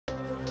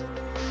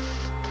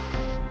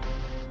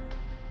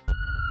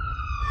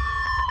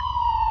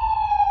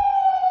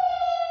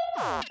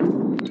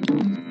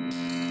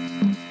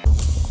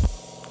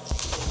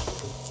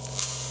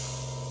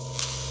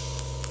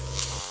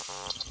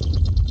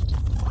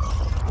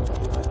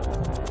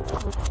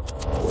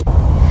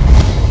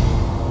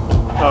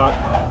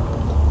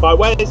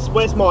Right,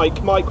 where's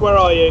Mike? Mike, where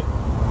are you?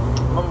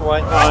 On the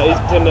way.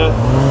 He's in the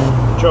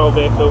patrol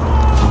vehicle.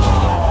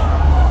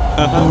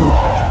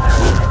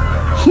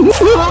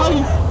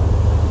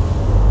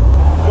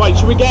 Wait,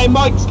 should we get in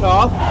Mike's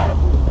car?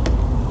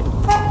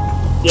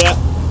 Yeah.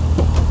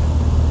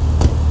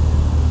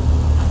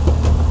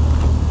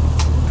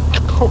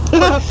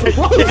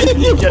 Why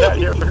did you get out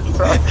here first?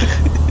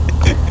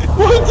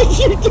 Why did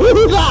you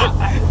do that?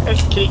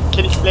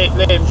 Can you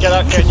Liam, get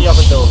out, get in the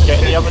other door, get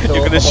in the other door.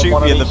 You're gonna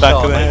shoot me in the back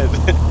of the head.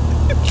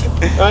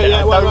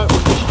 Yeah, wait.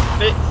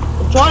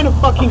 I'm trying to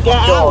fucking get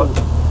out.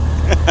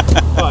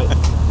 Right.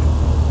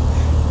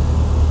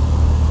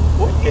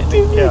 What are you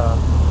doing?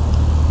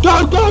 Go!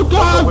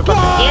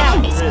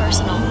 Yeah, it's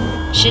personal.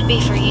 Should be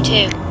for you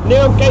too.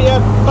 Neil, get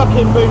your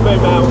fucking boom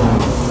boom out.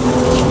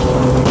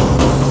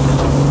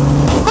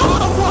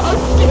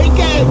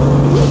 Again!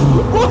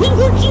 Why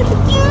would you do that?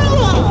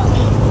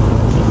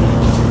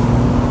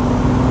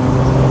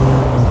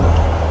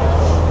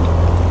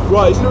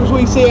 Right, as soon as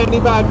we see any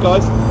bad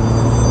guys.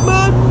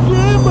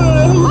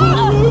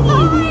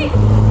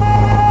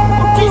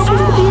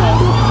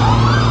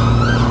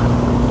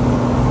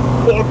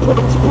 Or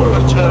points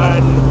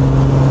bulletin!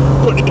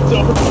 Put it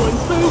on the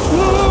points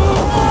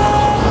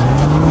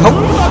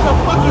like a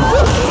fucking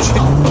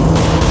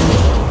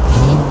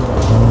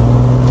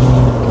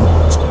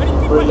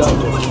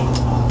reloaded.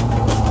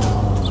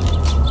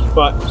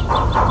 Right,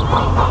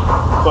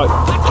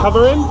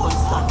 cover him,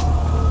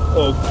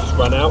 or just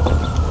run out.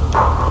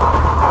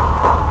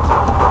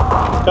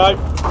 Go. I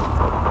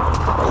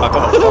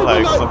got to follow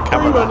because I'm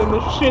camera. Running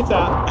the shit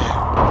out.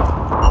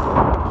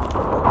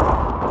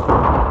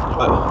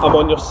 Right, I'm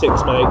on your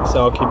 6, mate,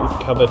 so I'll keep you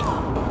covered.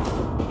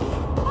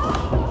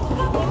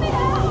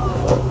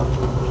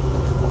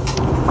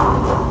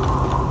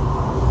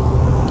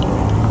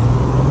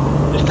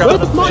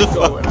 Where's Mike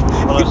going?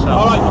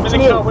 Alright,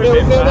 Neil,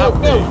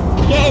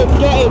 get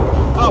him!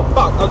 Oh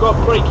fuck, I got to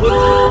break into it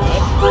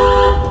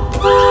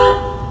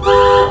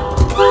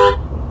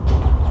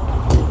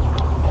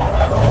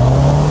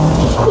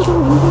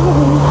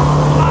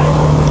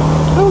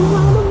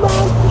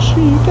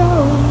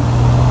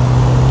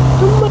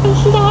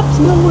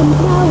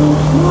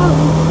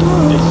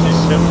This is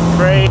some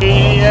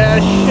crazy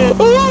ass shit.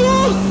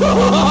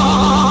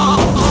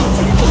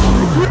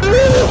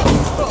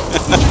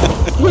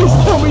 Please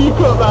tell me you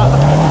got that.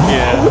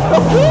 Yeah.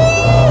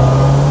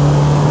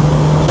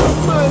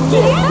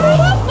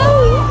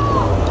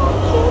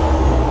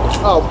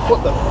 Oh, what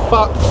the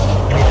fuck?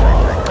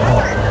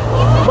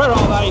 Where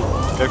are they?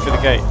 Go through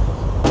the gate.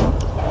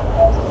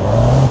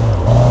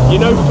 You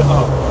know who to...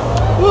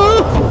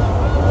 Oh.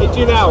 Hit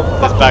you now.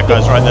 There's bad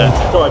guys right there.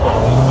 Drive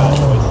on these bad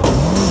boys.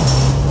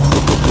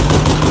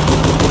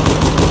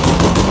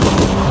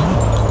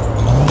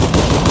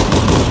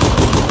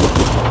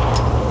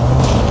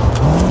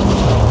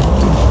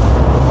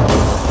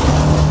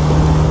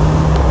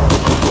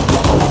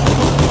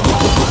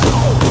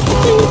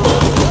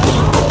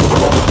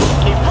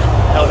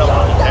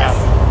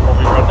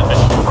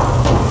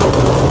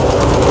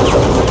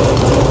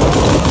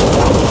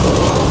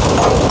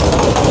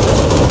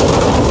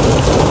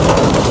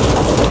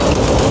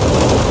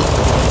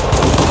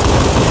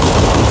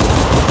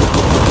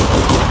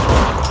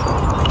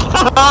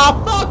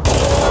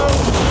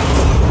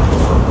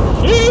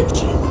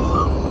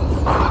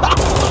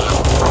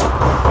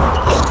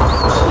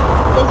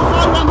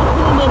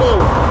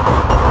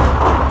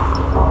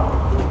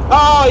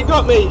 He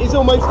got me, he's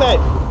almost dead.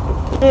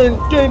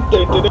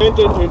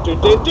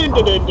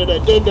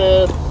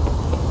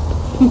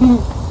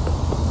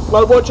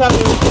 Like, watch out,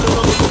 he's putting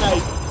on the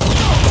grenade.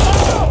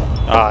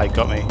 Ah, he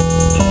got me.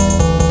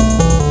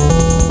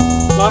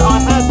 Like, I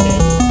had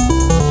him.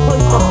 So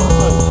fucking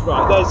close.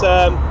 Right, there's,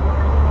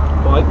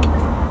 Mike.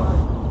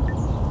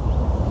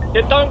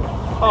 Yeah, don't.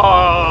 Oh,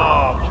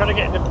 I'm trying to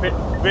get in the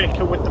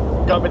vehicle with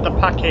the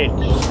package.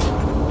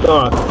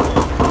 Alright.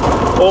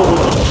 All we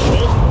do.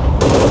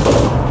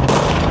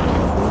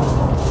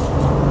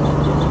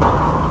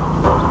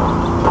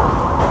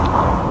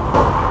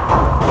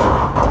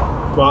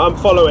 Right, I'm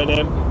following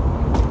him.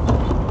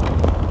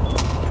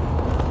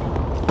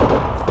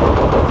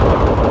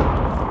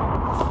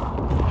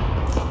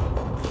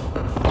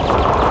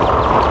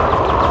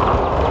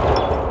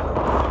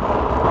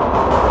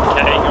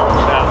 Okay, go on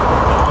south.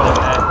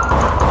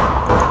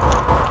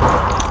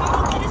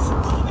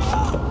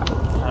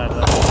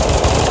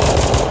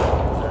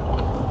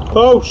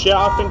 Oh shit,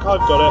 I think I've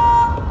got it.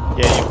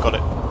 Yeah, you've got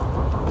it.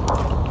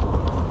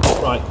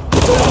 Right.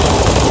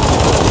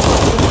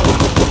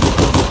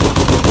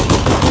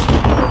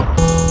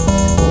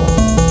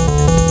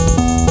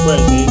 Where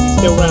is he? Is he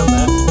still round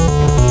there?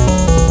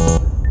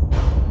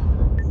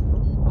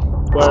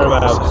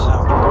 Whereabouts?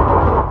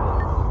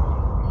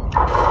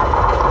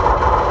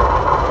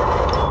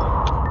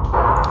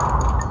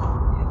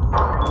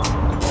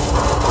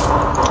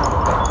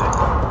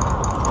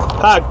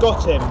 Ah,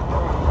 got him.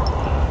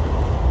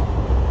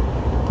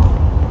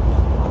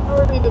 I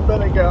need a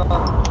better gun.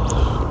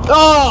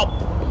 Oh!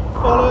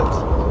 Bollocks.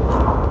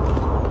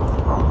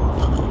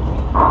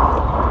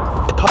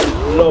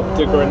 lobbed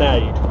a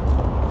grenade.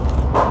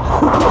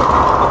 I've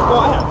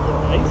got out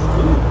grenades.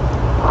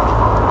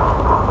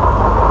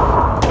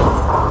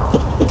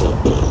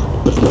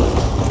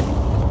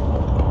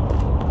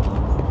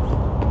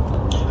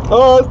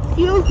 Oh,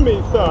 excuse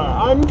me, sir.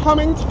 I'm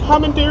coming to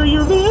commandeer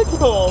your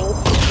vehicle.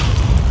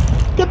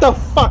 Get the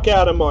fuck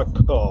out of my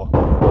car.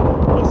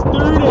 Let's do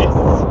this.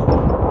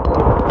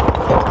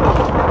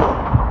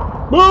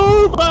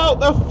 Move out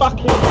the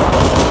fucking...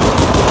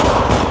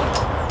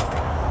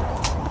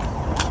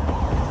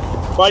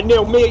 Right,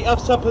 Neil, meet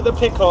us up at the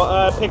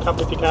pickup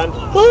if you can.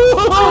 Oh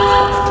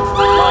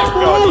My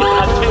God,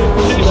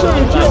 He's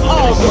missing.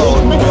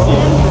 He's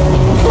missing.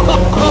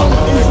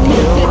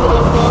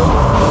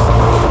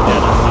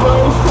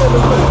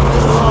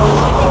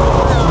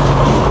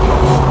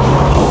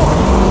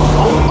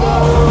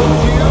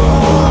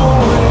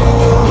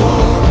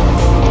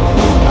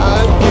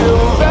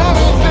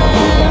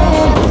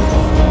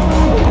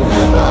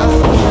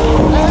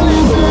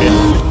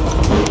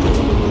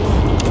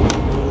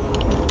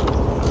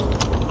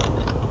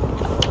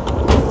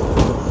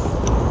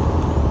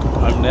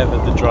 I'm never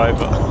the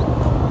driver.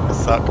 I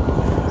suck.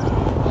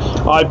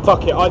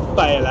 Fuck it, I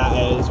fail at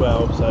it as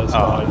well, so it's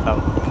fine.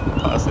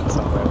 Put us in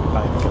somewhere, we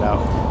can't even get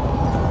out.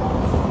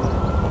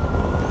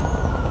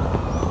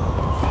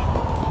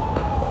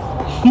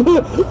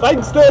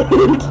 Thanks,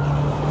 dude!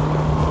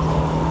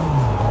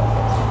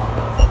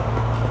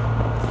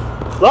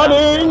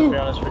 Running! To be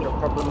honest, we got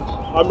problems.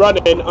 I'm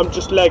running, I'm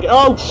just legging.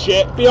 Oh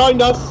shit,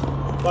 behind us!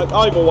 Like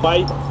either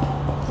way.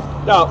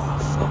 No.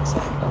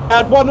 I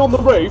had one on the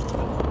roof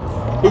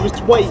who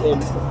was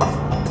waiting.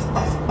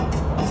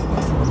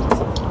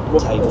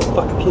 What a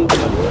fucking...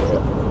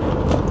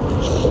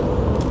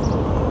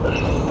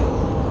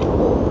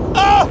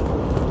 Ah!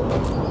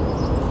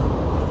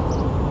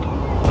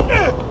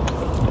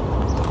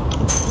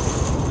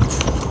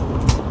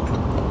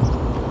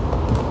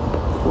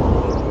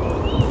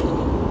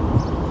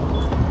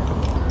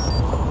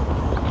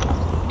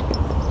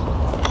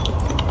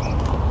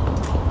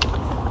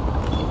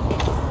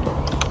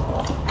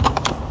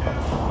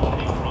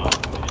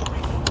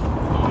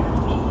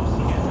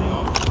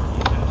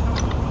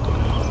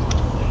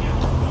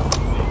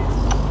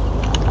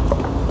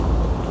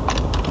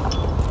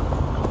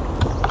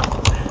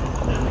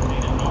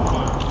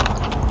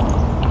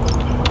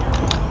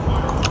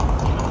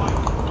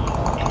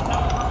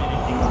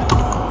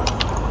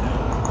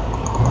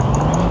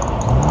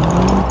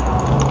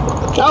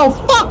 Oh,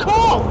 fuck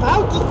off!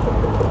 How does...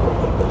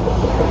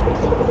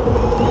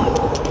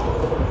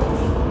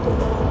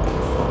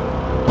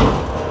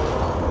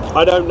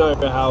 I don't know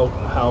how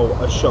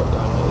a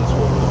shotgun is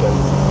really going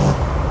to...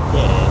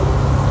 Yeah.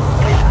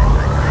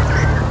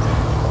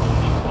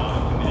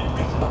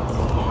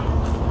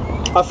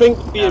 I think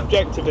the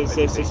objective is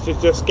this, is to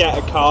just get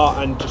a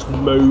car and just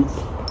move.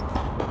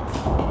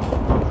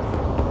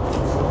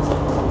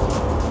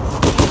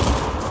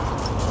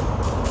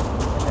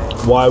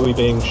 Why are we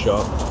being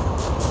shot?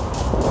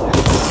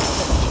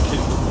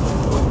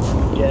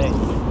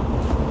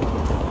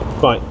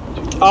 Right,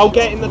 I'll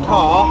get in the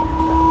car.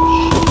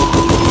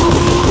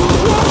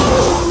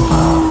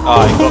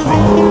 Oh, he got me.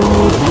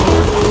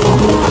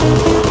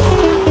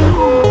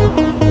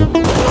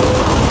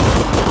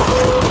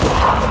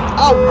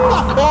 Oh,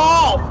 fuck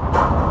off!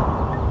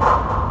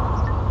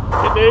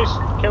 Good news,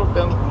 killed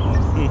them.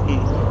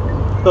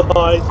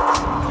 Nice.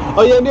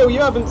 Oh yeah, Neil, you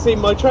haven't seen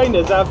my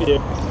trainers, have you?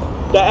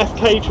 The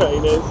FK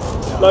trainers.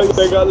 Like,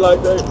 they got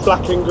like the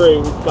black and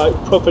green, like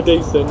proper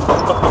decent. It's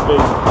fucking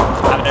big.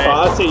 Right,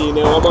 I see you,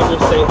 Neil. I'm on your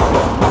 6.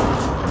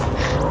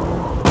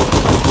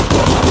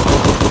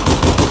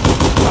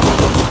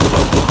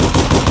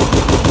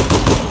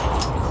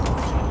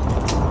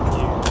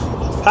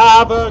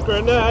 Have a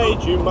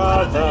grenade, you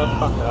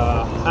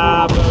motherfucker.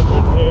 Have a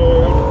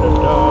grenade.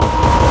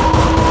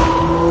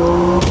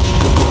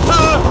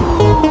 Ah!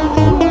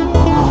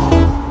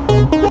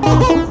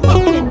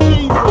 Fucking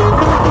Jesus.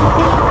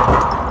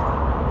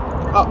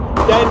 Oh,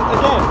 then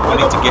again. I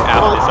need to get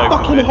out of this open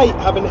fucking bit. hate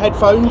having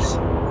headphones.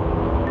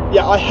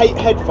 Yeah, I hate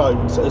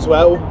headphones as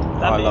well.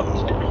 I love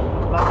them.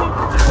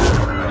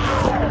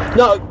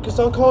 No, because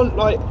I can't,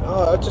 like,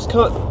 I just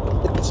can't.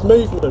 It's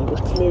movement.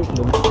 It's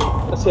movement.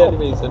 That's the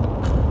only reason.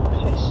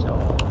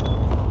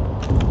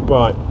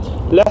 Right,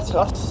 let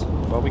us.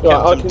 Well, we kept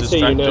I them can see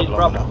you distracted now.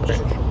 long enough.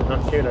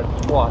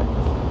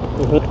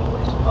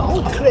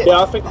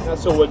 Yeah, I think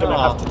that's all we're going to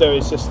have to do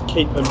is just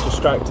keep them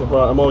distracted.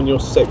 Right, I'm on your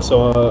 6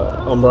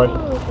 hombre.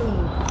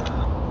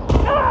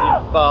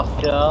 Fast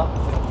car,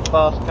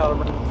 fast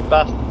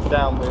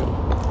down move.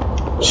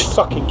 Just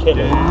fucking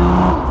kidding.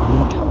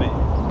 Come in.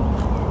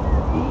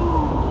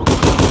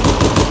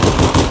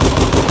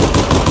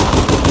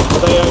 Are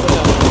they over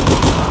there?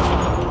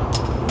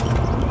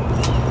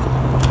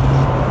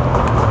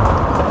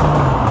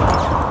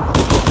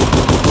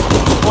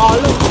 Oh,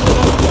 look,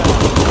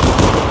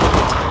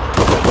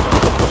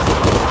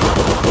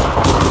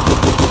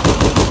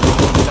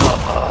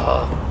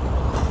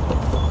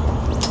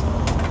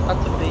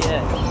 That's a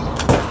BS.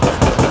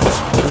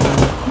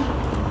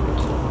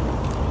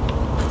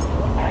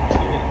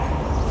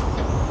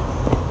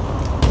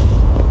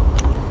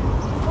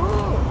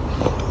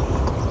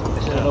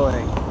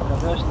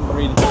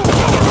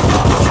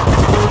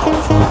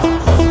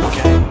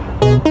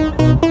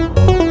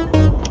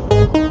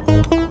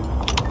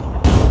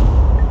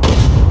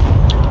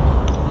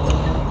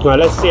 Right,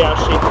 let's see how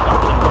she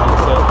fucking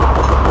likes it.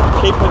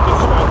 Keep her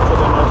distracted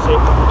and I'll see if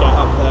we can get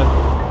up there.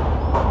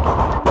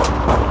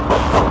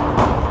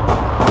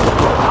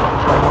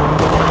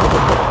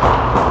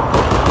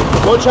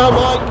 Watch out,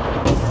 Mike!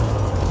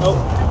 Oh,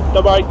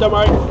 don't worry, don't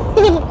worry.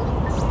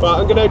 Right,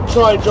 I'm gonna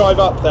try and drive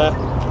up there.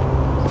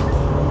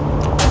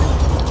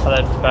 I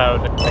then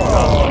failed it. I can't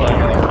slow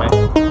anyway.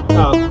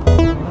 Oh.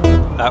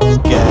 That was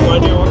gay. I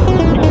knew I was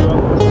gonna pick you up.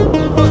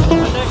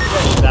 I don't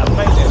get that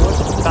plane, it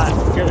wasn't that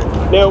good.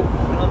 Neil.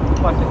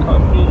 Like I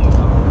can't hear you.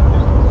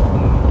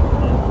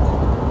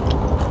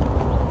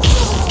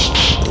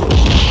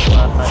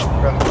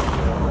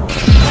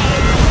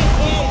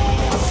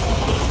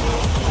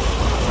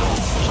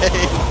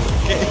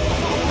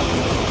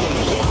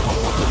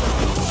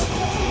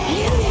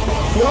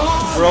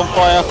 We're on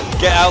fire.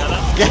 Get out.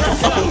 Get out.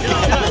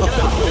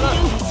 Get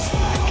out.